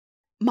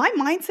my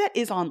mindset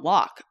is on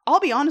lock. I'll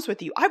be honest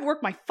with you. I've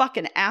worked my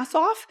fucking ass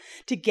off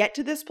to get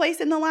to this place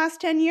in the last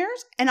 10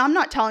 years. And I'm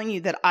not telling you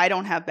that I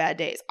don't have bad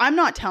days. I'm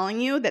not telling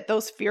you that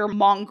those fear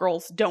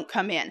mongrels don't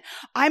come in.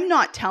 I'm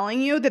not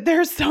telling you that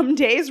there's some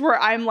days where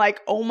I'm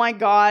like, oh my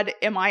God,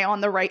 am I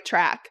on the right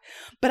track?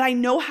 But I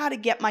know how to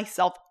get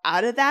myself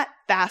out of that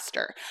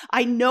faster.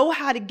 I know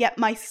how to get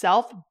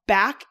myself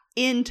back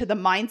into the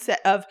mindset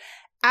of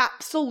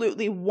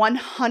absolutely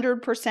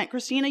 100%,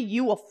 Christina,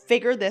 you will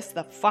figure this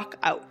the fuck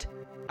out.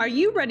 Are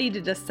you ready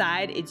to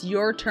decide it's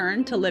your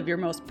turn to live your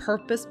most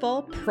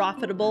purposeful,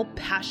 profitable,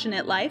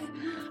 passionate life?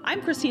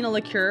 I'm Christina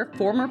LaCure,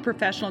 former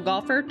professional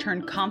golfer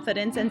turned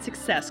confidence and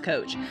success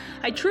coach.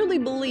 I truly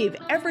believe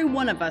every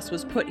one of us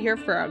was put here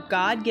for a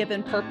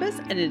God-given purpose,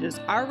 and it is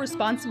our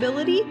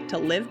responsibility to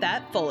live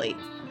that fully.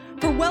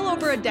 For well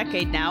over a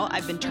decade now,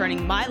 I've been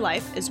turning my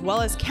life, as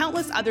well as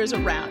countless others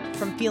around,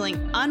 from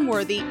feeling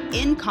unworthy,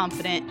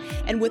 inconfident,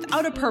 and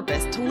without a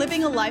purpose to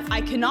living a life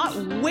I cannot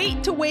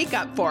wait to wake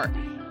up for,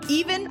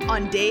 even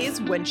on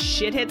days when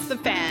shit hits the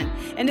fan.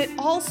 And it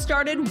all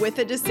started with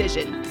a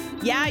decision.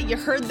 Yeah, you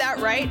heard that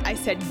right. I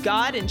said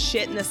God and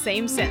shit in the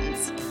same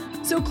sentence.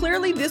 So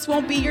clearly this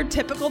won't be your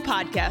typical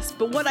podcast,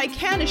 but what I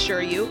can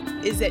assure you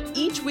is that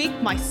each week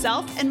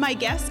myself and my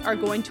guests are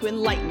going to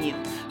enlighten you,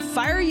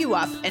 fire you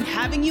up, and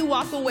having you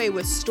walk away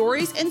with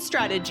stories and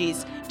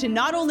strategies to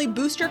not only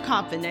boost your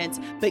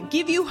confidence, but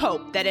give you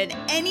hope that at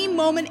any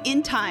moment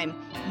in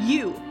time,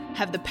 you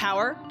have the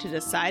power to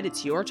decide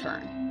it's your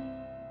turn.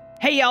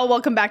 Hey y'all,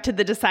 welcome back to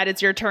the Decide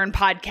It's Your Turn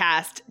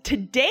podcast.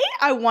 Today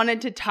I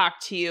wanted to talk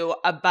to you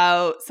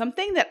about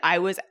something that I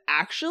was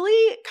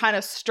actually kind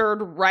of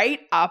stirred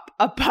right up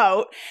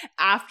about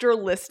after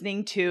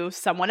listening to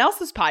someone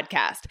else's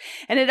podcast.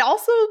 And it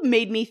also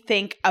made me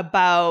think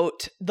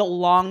about the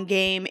long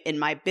game in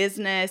my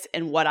business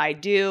and what I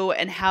do,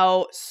 and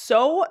how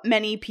so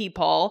many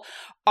people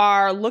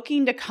are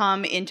looking to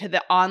come into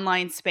the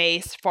online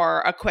space for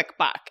a quick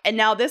buck. And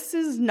now this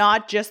is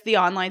not just the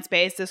online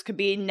space. This could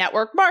be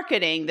network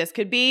marketing. This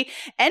could be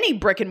any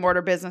brick and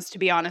mortar business, to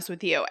be honest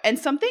with you. And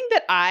something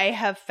that I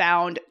have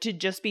found to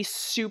just be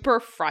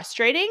super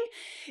frustrating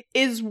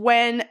is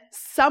when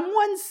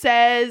someone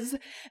says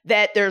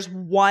that there's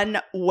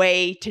one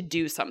way to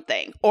do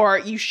something, or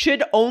you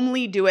should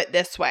only do it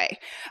this way.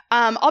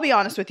 I'll be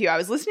honest with you. I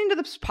was listening to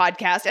this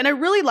podcast and I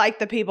really like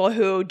the people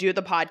who do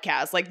the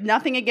podcast. Like,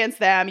 nothing against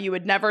them. You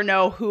would never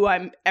know who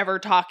I'm ever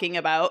talking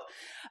about.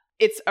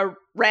 It's a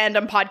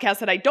random podcast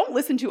that I don't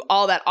listen to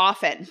all that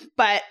often,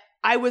 but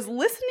I was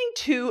listening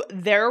to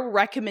their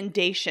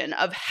recommendation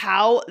of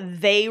how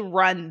they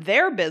run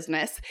their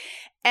business,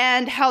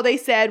 and how they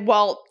said,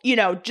 well,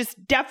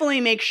 just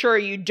definitely make sure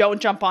you don't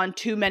jump on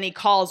too many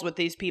calls with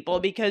these people,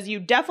 because you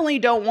definitely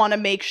don't want to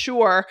make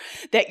sure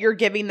that you're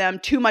giving them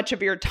too much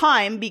of your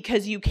time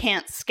because you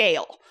can't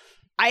scale.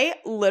 I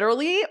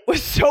literally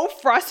was so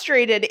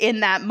frustrated in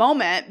that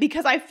moment,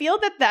 because I feel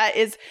that that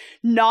is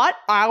not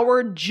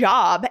our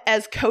job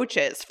as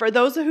coaches. For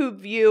those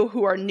of you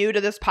who are new to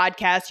this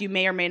podcast, you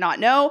may or may not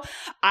know,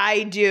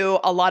 I do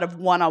a lot of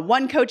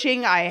one-on-one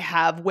coaching. I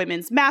have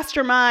women's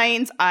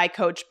masterminds. I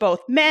coach both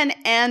men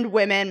and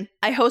women.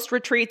 I host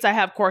retreats. I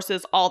have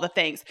courses, all the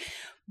things.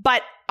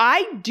 But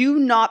I do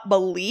not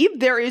believe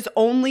there is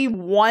only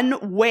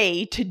one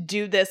way to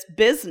do this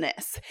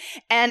business.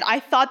 And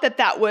I thought that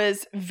that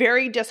was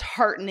very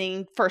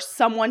disheartening for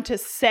someone to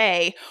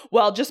say,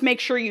 well, just make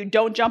sure you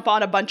don't jump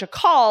on a bunch of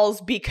calls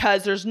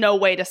because there's no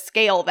way to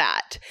scale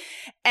that.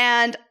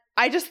 And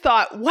I just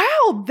thought,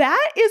 wow,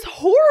 that is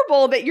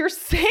horrible that you're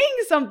saying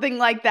something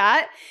like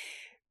that,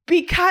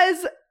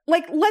 because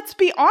let's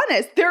be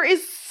honest, there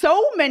is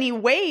so many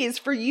ways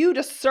for you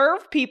to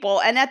serve people.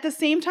 And at the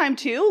same time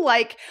too,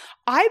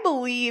 I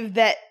believe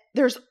that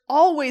there's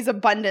always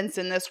abundance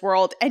in this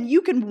world, and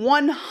you can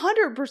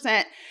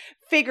 100%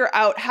 figure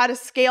out how to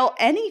scale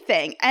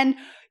anything. And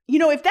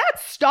if that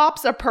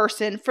stops a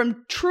person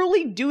from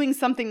truly doing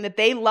something that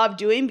they love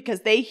doing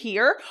because they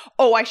hear,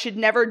 oh, I should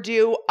never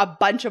do a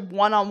bunch of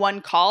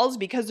one-on-one calls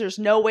because there's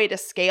no way to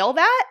scale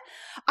that,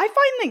 I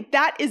find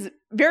that is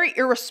very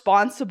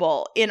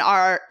irresponsible in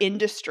our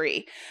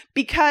industry.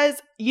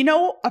 Because,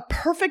 a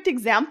perfect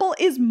example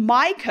is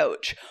my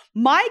coach.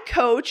 My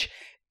coach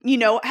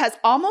has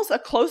almost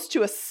close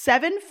to a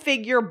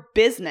 7-figure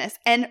business,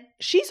 and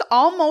she's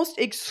almost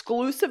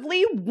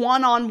exclusively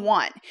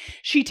one-on-one.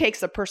 She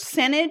takes a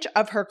percentage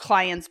of her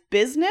client's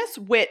business,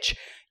 which,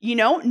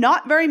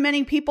 not very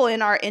many people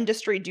in our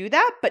industry do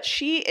that, but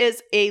she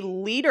is a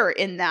leader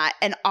in that.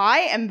 And I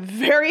am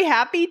very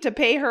happy to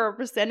pay her a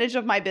percentage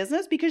of my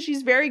business because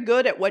she's very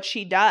good at what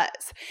she does.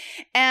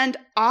 And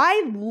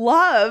I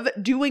love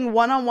doing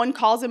one-on-one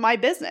calls in my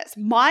business.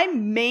 My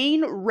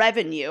main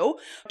revenue,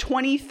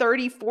 20,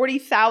 30,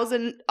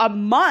 40,000 a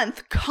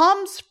month,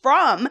 comes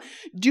from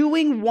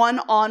doing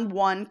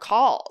one-on-one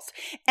calls.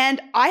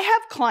 And I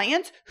have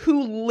clients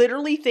who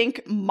literally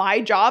think my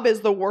job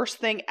is the worst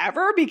thing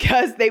ever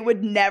because they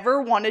would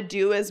never want to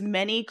do as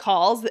many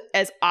calls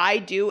as I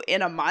do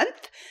in a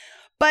month.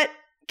 But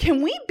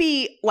can we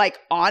be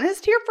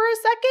honest here for a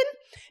second?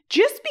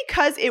 Just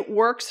because it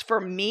works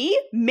for me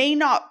may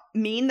not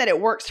mean that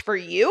it works for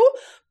you,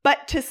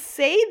 but to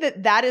say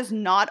that that is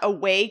not a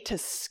way to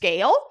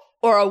scale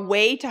or a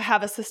way to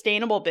have a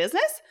sustainable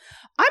business,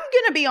 I'm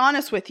going to be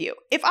honest with you.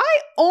 If I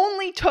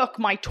only took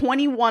my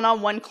 20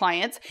 one-on-one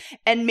clients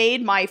and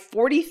made my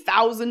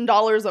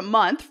 $40,000 a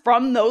month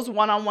from those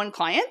one-on-one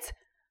clients,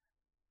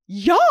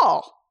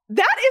 y'all,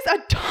 that is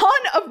a ton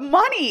of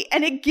money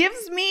and it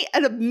gives me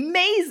an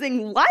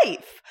amazing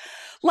life.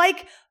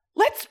 Like,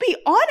 let's be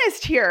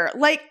honest here.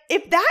 Like,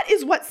 if that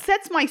is what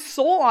sets my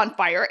soul on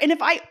fire, and if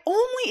I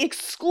only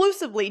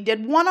exclusively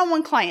did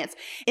one-on-one clients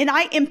and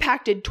I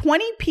impacted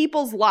 20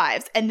 people's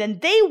lives, and then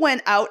they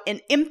went out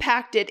and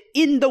impacted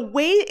in the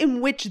way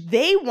in which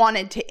they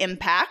wanted to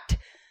impact,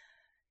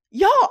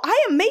 y'all,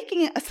 I am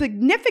making a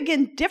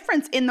significant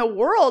difference in the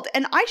world,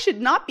 and I should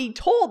not be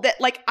told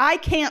that, like, I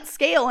can't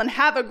scale and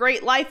have a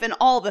great life and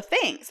all the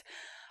things.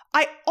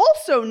 I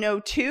also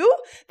know too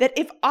that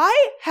if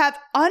I have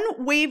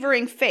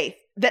unwavering faith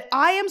that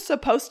I am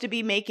supposed to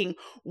be making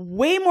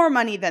way more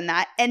money than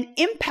that and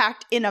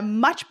impact in a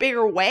much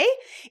bigger way,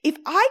 if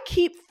I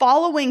keep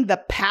following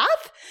the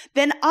path,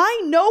 then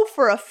I know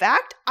for a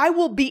fact I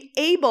will be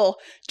able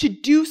to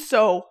do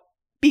so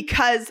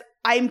because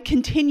I'm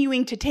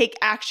continuing to take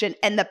action,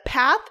 and the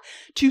path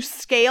to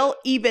scale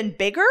even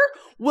bigger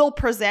will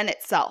present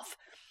itself.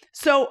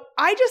 So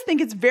I just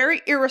think it's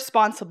very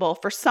irresponsible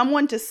for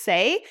someone to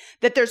say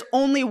that there's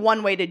only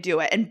one way to do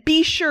it, and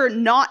be sure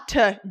not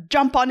to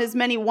jump on as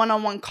many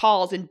one-on-one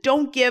calls and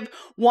don't give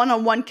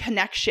one-on-one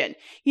connection.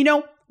 You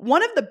know,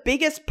 one of the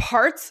biggest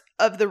parts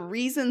of the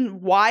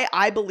reason why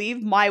I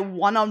believe my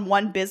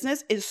one-on-one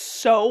business is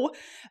so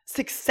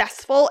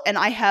successful and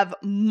I have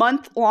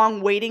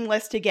month-long waiting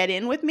lists to get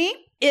in with me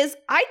is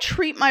I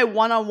treat my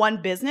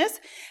one-on-one business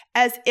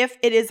as if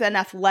it is an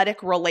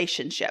athletic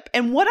relationship.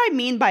 And what I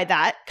mean by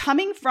that,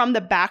 coming from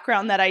the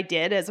background that I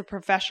did as a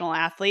professional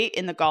athlete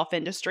in the golf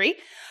industry,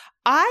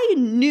 I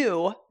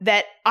knew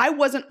that I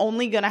wasn't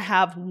only going to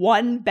have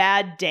one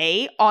bad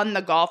day on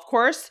the golf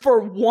course for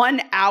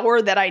 1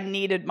 hour that I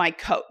needed my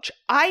coach.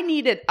 I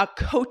needed a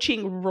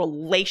coaching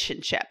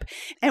relationship.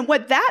 And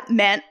what that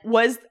meant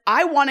was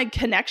I wanted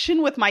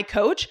connection with my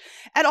coach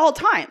at all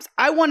times.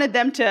 I wanted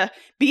them to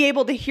be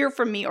able to hear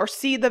from me or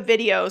see the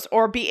videos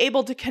or be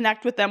able to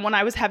connect with them when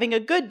I was having a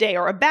good day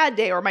or a bad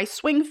day or my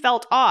swing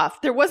felt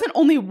off. There wasn't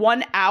only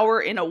 1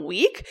 hour in a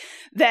week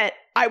that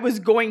I was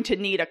going to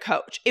need a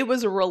coach. It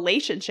was a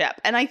relationship.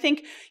 And I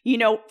think, you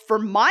know, for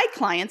my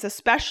clients,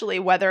 especially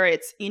whether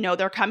it's, you know,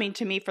 they're coming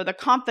to me for the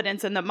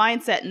confidence and the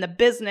mindset and the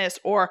business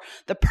or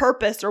the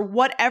purpose or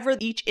whatever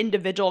each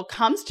individual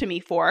comes to me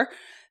for,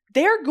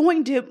 they're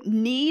going to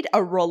need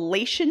a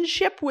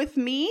relationship with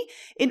me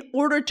in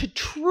order to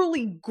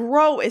truly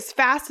grow as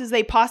fast as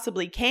they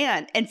possibly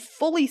can and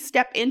fully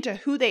step into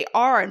who they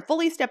are and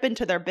fully step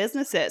into their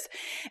businesses.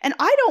 And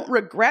I don't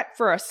regret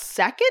for a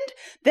second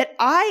that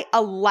I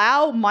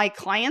allow my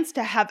clients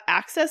to have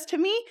access to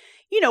me.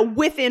 You know,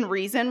 within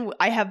reason.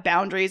 I have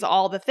boundaries,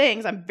 all the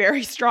things. I'm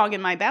very strong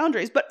in my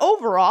boundaries. But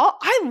overall,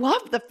 I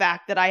love the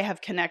fact that I have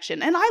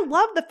connection. And I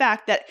love the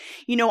fact that,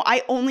 you know,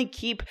 I only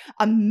keep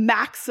a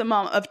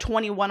maximum of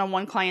 20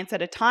 one-on-one clients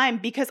at a time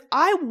because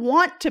I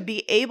want to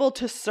be able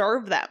to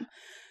serve them.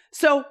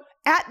 So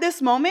at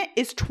this moment,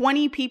 is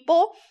 20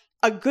 people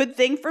a good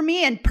thing for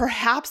me? And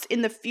perhaps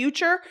in the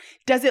future,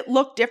 does it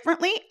look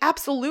differently?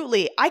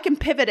 Absolutely. I can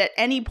pivot at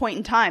any point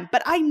in time,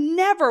 but I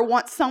never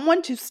want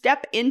someone to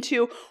step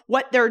into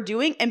what they're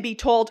doing and be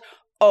told,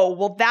 oh,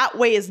 well, that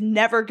way is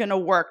never going to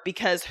work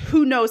because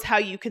who knows how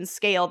you can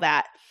scale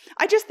that.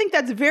 I just think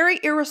that's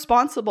very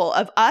irresponsible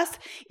of us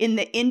in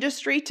the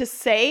industry to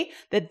say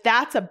that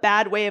that's a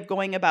bad way of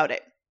going about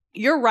it.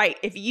 You're right.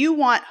 If you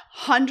want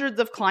hundreds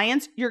of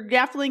clients, you're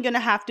definitely going to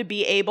have to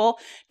be able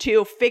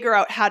to figure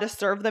out how to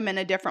serve them in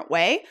a different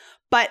way.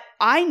 But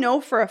I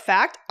know for a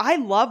fact, I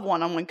love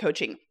one-on-one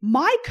coaching.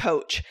 My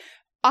coach,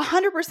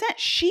 100%,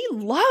 she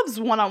loves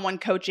one-on-one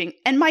coaching.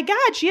 And my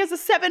God, she has a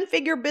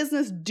 7-figure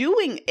business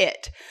doing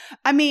it.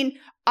 I mean,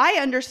 I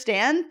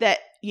understand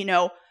that, you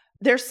know,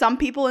 there's some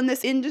people in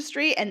this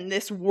industry and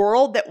this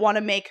world that want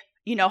to make,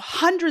 you know,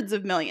 hundreds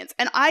of millions.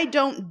 And I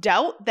don't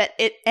doubt that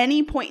at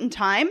any point in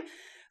time,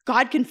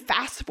 God can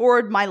fast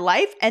forward my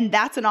life, and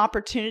that's an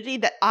opportunity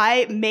that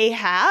I may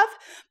have.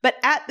 But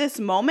at this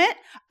moment,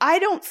 I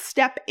don't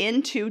step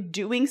into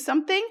doing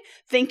something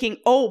thinking,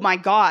 oh my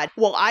God,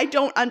 well, I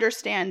don't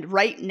understand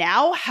right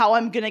now how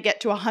I'm going to get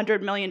to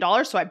 $100 million,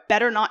 so I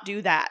better not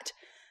do that.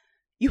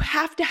 You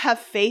have to have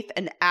faith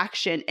and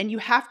action, and you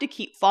have to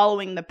keep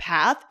following the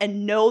path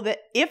and know that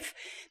if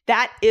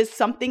that is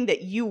something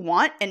that you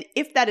want, and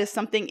if that is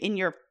something in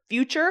your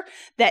future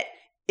that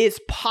is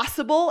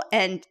possible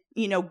and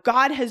you know,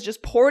 God has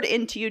just poured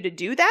into you to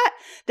do that,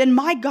 then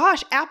my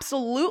gosh,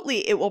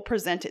 absolutely it will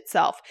present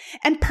itself.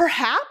 And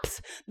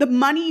perhaps the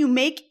money you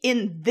make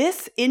in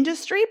this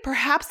industry,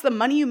 perhaps the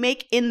money you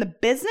make in the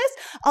business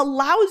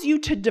allows you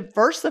to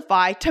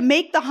diversify to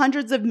make the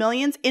hundreds of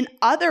millions in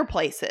other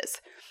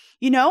places.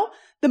 You know,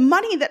 The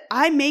money that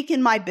I make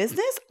in my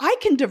business, I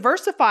can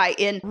diversify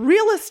in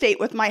real estate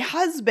with my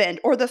husband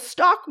or the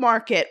stock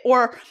market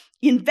or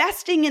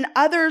investing in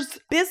others'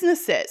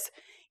 businesses.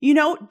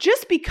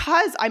 Just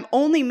because I'm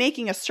only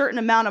making a certain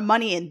amount of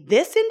money in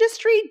this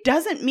industry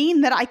doesn't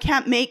mean that I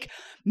can't make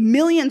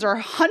millions or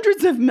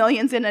hundreds of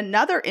millions in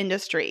another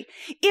industry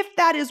if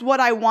that is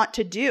what I want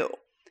to do.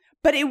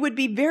 But it would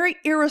be very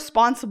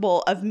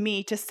irresponsible of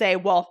me to say,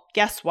 well,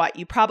 guess what?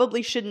 You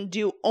probably shouldn't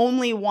do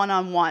only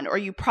one-on-one, or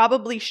you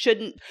probably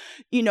shouldn't,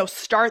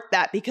 start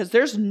that because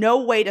there's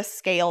no way to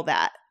scale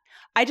that.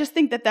 I just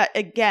think that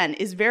again,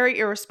 is very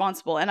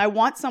irresponsible. And I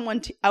want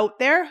someone out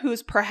there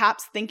who's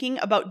perhaps thinking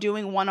about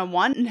doing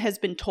one-on-one and has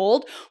been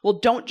told, well,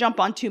 don't jump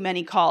on too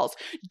many calls.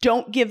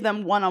 Don't give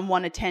them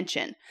one-on-one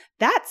attention.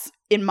 That's,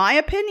 in my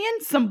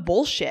opinion, some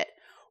bullshit.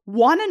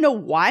 Want to know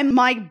why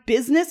my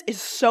business is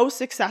so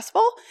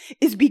successful?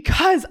 Is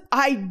because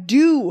I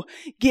do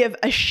give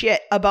a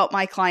shit about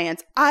my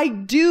clients. I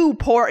do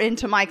pour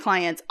into my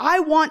clients. I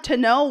want to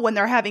know when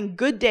they're having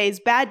good days,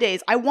 bad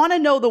days. I want to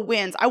know the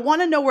wins. I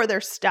want to know where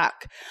they're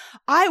stuck.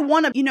 I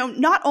want to,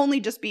 not only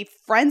just be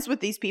friends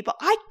with these people,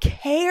 I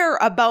care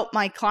about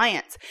my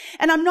clients.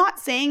 And I'm not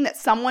saying that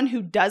someone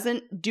who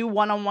doesn't do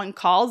one-on-one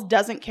calls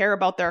doesn't care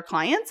about their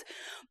clients.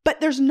 But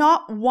there's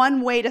not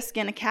one way to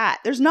skin a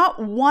cat. There's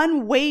not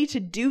one way to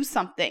do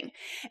something.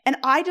 And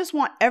I just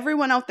want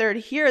everyone out there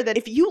to hear that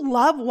if you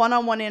love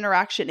one-on-one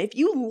interaction, if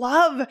you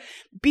love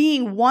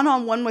being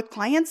one-on-one with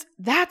clients,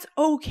 that's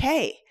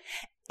okay.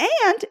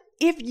 And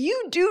if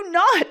you do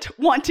not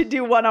want to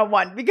do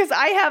one-on-one, because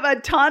I have a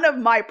ton of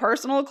my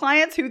personal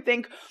clients who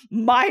think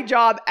my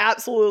job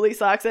absolutely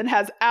sucks and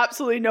has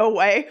absolutely no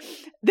way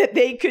that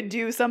they could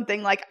do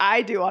something like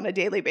I do on a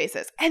daily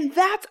basis. And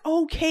that's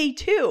okay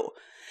too.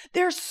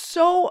 There's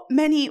so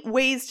many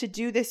ways to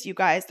do this, you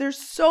guys. There's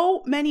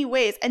so many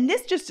ways. And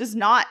this just does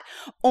not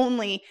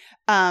only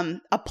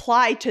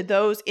apply to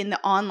those in the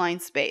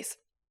online space.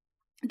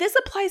 This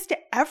applies to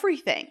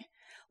everything.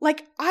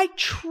 Like, I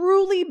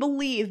truly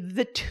believe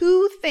the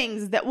two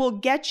things that will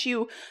get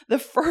you the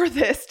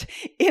furthest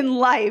in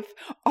life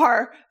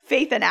are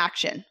faith and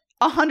action,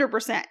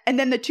 100%. And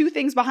then the two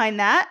things behind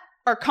that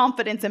are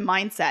confidence and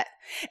mindset.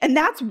 And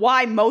that's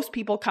why most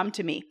people come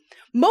to me.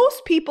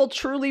 Most people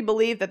truly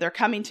believe that they're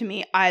coming to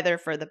me either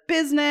for the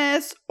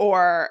business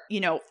or,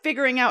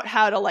 figuring out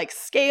how to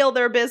scale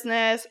their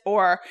business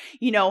or,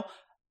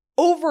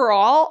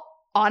 overall,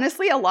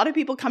 honestly, a lot of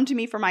people come to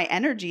me for my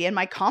energy and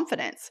my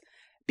confidence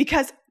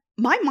because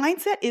my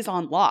mindset is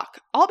on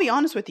lock. I'll be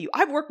honest with you.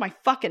 I've worked my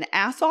fucking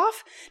ass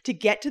off to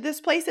get to this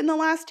place in the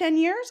last 10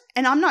 years.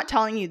 And I'm not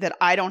telling you that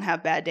I don't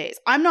have bad days.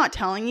 I'm not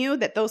telling you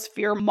that those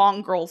fear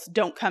mongrels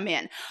don't come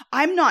in.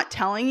 I'm not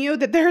telling you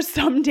that there's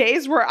some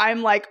days where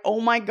I'm like,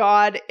 oh my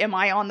God, am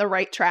I on the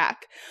right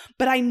track?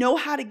 But I know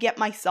how to get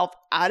myself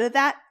out of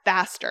that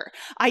faster.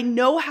 I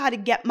know how to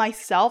get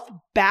myself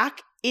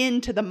back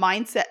into the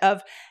mindset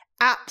of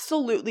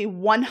absolutely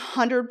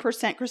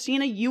 100%,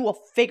 Christina, you will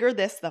figure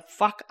this the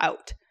fuck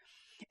out.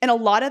 And a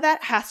lot of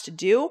that has to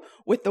do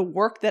with the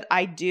work that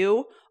I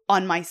do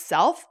on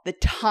myself, the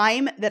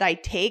time that I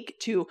take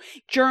to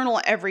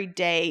journal every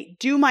day,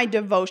 do my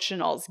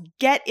devotionals,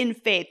 get in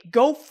faith,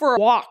 go for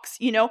walks.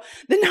 The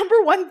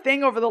number one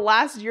thing over the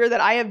last year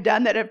that I have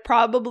done that have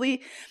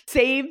probably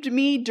saved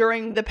me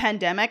during the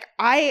pandemic,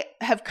 I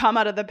have come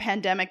out of the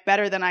pandemic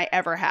better than I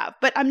ever have.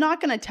 But I'm not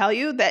going to tell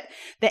you that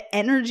the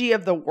energy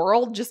of the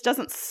world just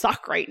doesn't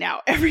suck right now.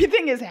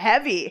 Everything is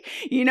heavy.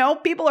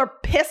 People are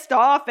pissed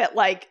off at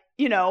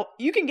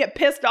you can get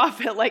pissed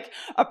off at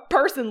a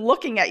person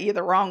looking at you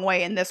the wrong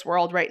way in this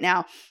world right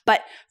now.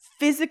 But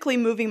physically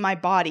moving my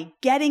body,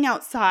 getting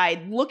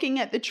outside, looking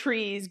at the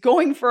trees,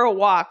 going for a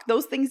walk,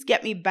 those things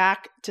get me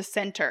back to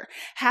center.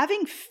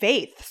 Having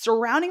faith,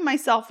 surrounding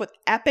myself with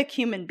epic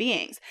human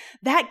beings,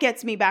 that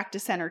gets me back to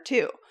center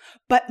too.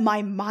 But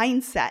my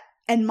mindset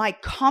and my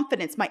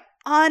confidence, my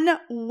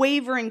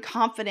unwavering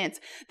confidence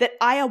that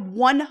I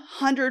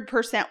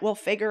 100% will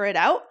figure it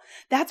out,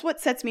 that's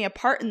what sets me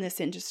apart in this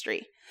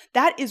industry.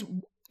 That is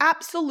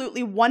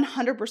absolutely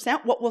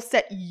 100% what will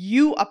set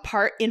you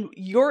apart in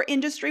your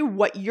industry,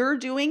 what you're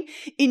doing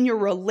in your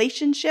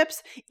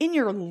relationships, in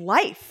your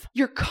life.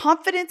 Your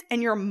confidence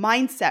and your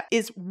mindset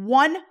is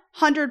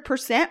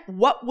 100%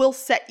 what will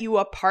set you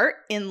apart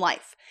in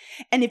life.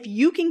 And if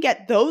you can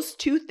get those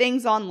two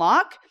things on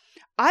lock,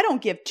 I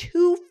don't give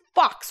two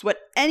fucks what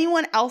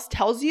anyone else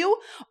tells you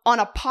on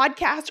a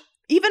podcast,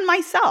 even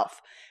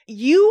myself.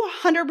 You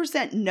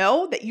 100%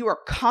 know that you are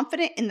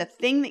confident in the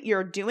thing that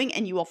you're doing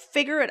and you will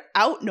figure it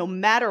out no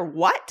matter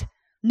what.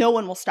 No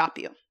one will stop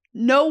you.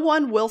 No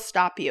one will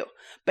stop you.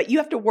 But you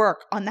have to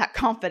work on that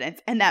confidence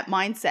and that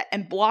mindset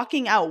and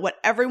blocking out what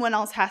everyone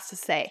else has to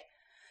say.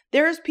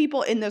 There's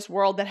people in this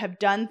world that have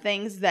done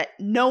things that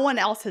no one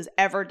else has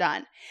ever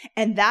done.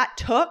 And that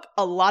took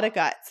a lot of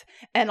guts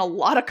and a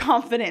lot of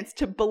confidence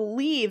to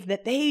believe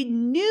that they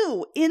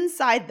knew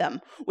inside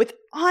them with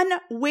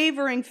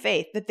unwavering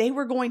faith that they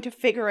were going to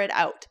figure it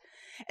out.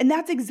 And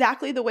that's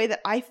exactly the way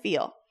that I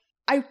feel.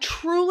 I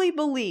truly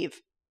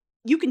believe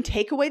You can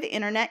take away the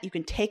internet. You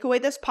can take away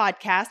this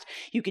podcast.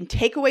 You can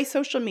take away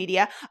social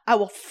media. I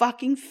will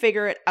fucking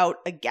figure it out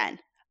again.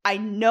 I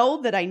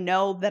know that I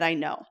know that I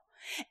know.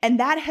 And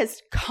that has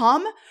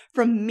come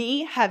from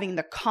me having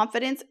the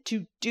confidence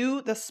to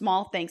do the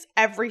small things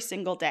every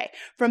single day.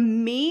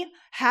 From me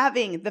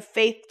having the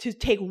faith to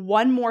take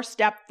one more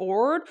step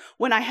forward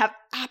when I have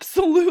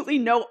absolutely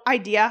no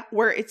idea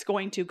where it's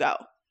going to go.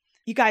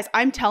 You guys,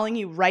 I'm telling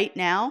you right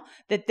now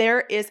that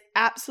there is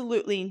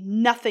absolutely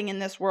nothing in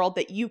this world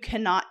that you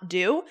cannot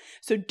do.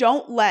 So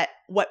don't let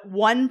what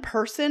one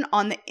person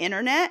on the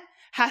internet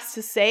has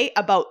to say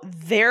about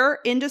their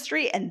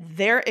industry and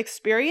their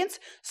experience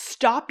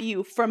stop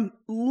you from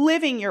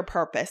living your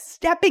purpose,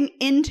 stepping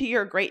into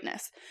your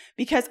greatness.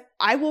 Because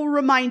I will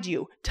remind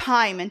you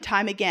time and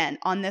time again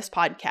on this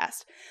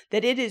podcast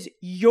that it is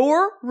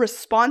your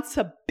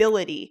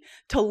responsibility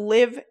to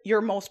live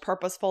your most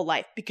purposeful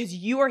life, because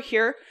you are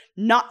here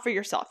not for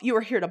yourself. You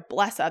are here to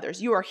bless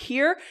others. You are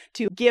here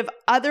to give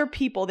other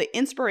people the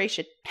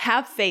inspiration,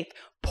 have faith,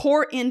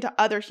 pour into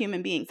other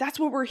human beings. That's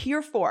what we're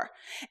here for.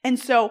 And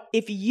so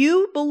if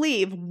you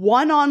believe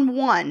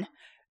one-on-one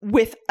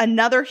with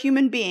another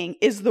human being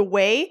is the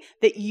way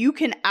that you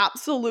can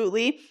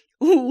absolutely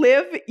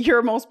live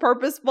your most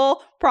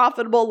purposeful,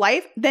 profitable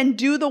life, then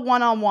do the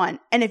one-on-one.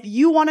 And if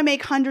you want to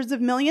make hundreds of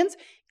millions,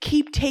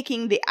 keep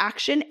taking the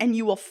action and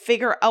you will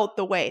figure out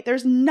the way.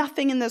 There's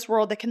nothing in this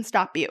world that can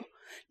stop you.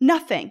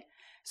 Nothing.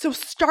 So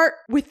start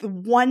with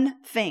one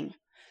thing.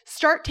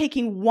 Start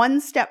taking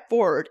one step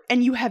forward,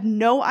 and you have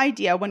no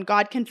idea when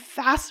God can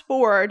fast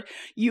forward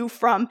you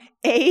from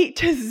A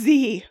to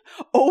Z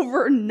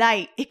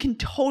overnight. It can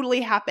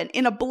totally happen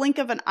in a blink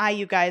of an eye,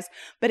 you guys,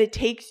 but it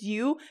takes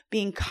you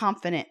being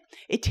confident.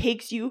 It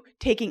takes you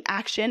taking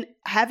action,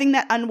 having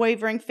that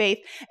unwavering faith,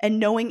 and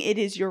knowing it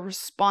is your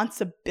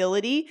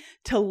responsibility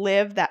to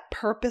live that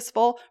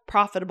purposeful,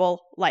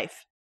 profitable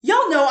life.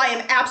 Y'all know I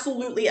am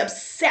absolutely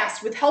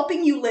obsessed with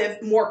helping you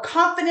live more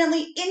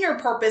confidently in your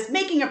purpose,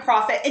 making a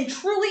profit, and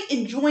truly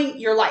enjoying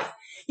your life.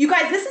 You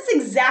guys, this is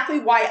exactly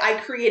why I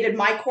created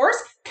my course,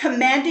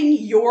 Commanding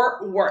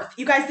Your Worth.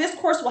 You guys, this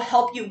course will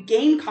help you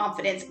gain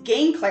confidence,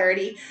 gain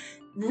clarity,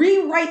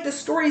 rewrite the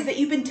stories that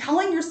you've been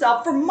telling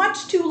yourself for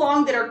much too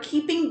long that are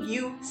keeping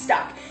you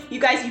stuck. You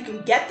guys, you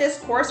can get this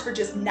course for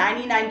just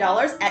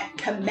 $99 at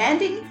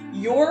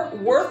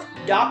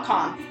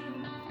commandingyourworth.com.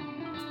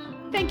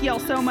 Thank you all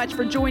so much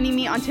for joining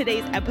me on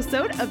today's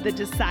episode of the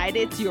Decide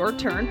It's Your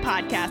Turn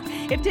podcast.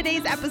 If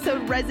today's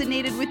episode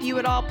resonated with you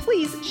at all,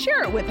 please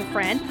share it with a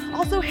friend.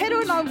 Also, head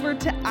on over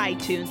to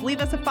iTunes, leave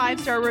us a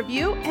 5-star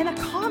review and a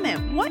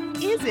comment. What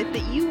is it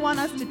that you want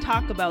us to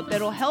talk about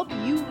that'll help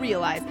you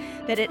realize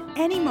that at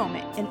any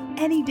moment and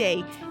any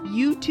day,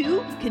 you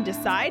too can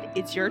decide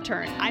it's your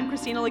turn? I'm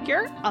Christina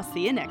LaCure. I'll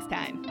see you next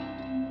time.